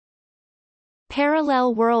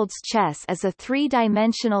Parallel Worlds Chess is a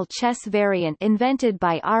three-dimensional chess variant invented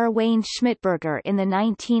by R. Wayne Schmittberger in the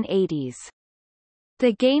 1980s.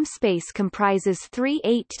 The gamespace comprises three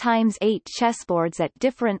 8x8 chessboards at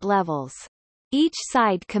different levels. Each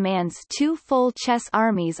side commands two full chess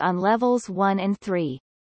armies on levels 1 and 3.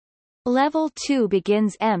 Level 2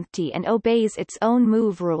 begins empty and obeys its own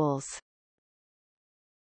move rules.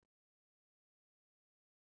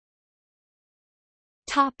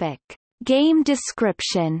 Topic. Game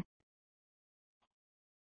description.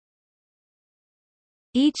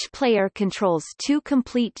 Each player controls two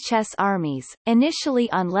complete chess armies,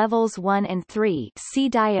 initially on levels 1 and 3. See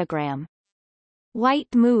diagram.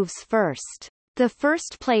 White moves first. The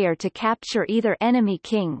first player to capture either enemy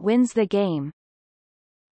king wins the game.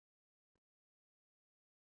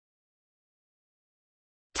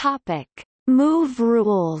 Topic. Move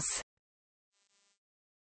rules.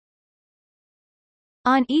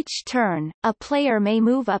 On each turn, a player may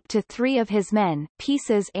move up to 3 of his men,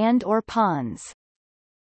 pieces and/or pawns.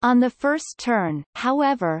 On the first turn,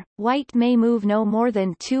 however, white may move no more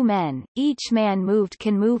than 2 men. Each man moved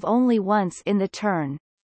can move only once in the turn.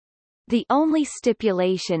 The only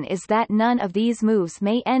stipulation is that none of these moves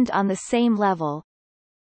may end on the same level.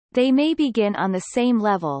 They may begin on the same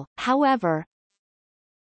level, however.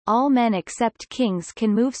 All men except kings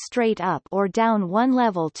can move straight up or down one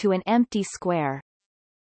level to an empty square.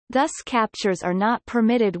 Thus captures are not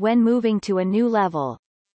permitted when moving to a new level.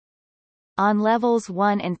 On levels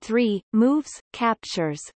 1 and 3, moves,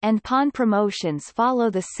 captures, and pawn promotions follow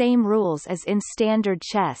the same rules as in standard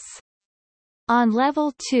chess. On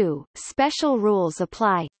level 2, special rules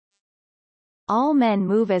apply. All men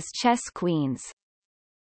move as chess queens.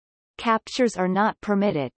 Captures are not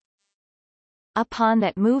permitted. A pawn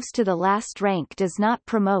that moves to the last rank does not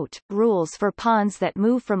promote. Rules for pawns that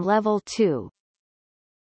move from level 2.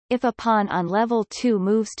 If a pawn on level 2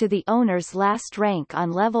 moves to the owner's last rank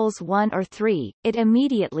on levels 1 or 3, it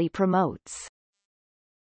immediately promotes.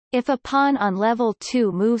 If a pawn on level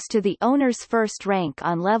 2 moves to the owner's first rank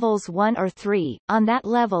on levels 1 or 3, on that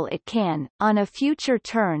level it can, on a future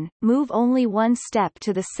turn, move only one step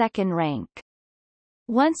to the second rank.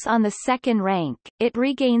 Once on the second rank, it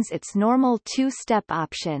regains its normal two-step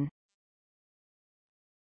option.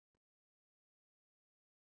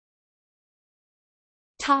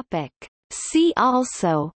 Topic. See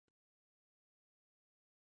also: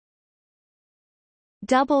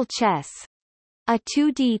 Double chess, a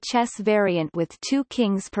 2D chess variant with 2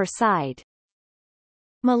 kings per side.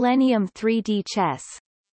 Millennium 3D chess.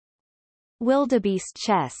 Wildebeest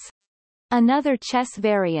chess, another chess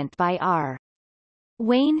variant by R.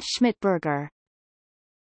 Wayne Schmittberger.